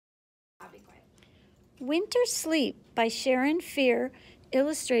Winter Sleep by Sharon Fear,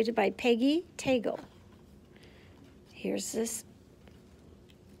 illustrated by Peggy Tagle. Here's this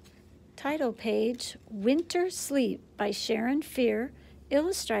title page, Winter Sleep by Sharon Fear,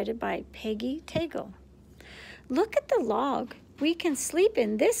 illustrated by Peggy Tagle. Look at the log. We can sleep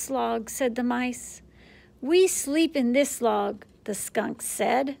in this log, said the mice. We sleep in this log, the skunk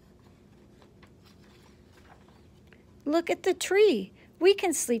said. Look at the tree. We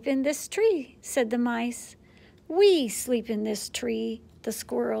can sleep in this tree, said the mice. We sleep in this tree, the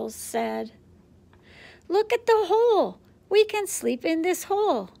squirrels said. Look at the hole. We can sleep in this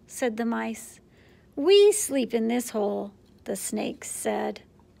hole, said the mice. We sleep in this hole, the snakes said.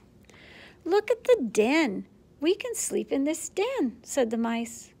 Look at the den. We can sleep in this den, said the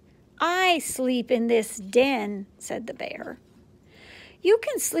mice. I sleep in this den, said the bear. You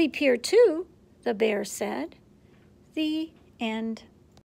can sleep here too, the bear said. The end.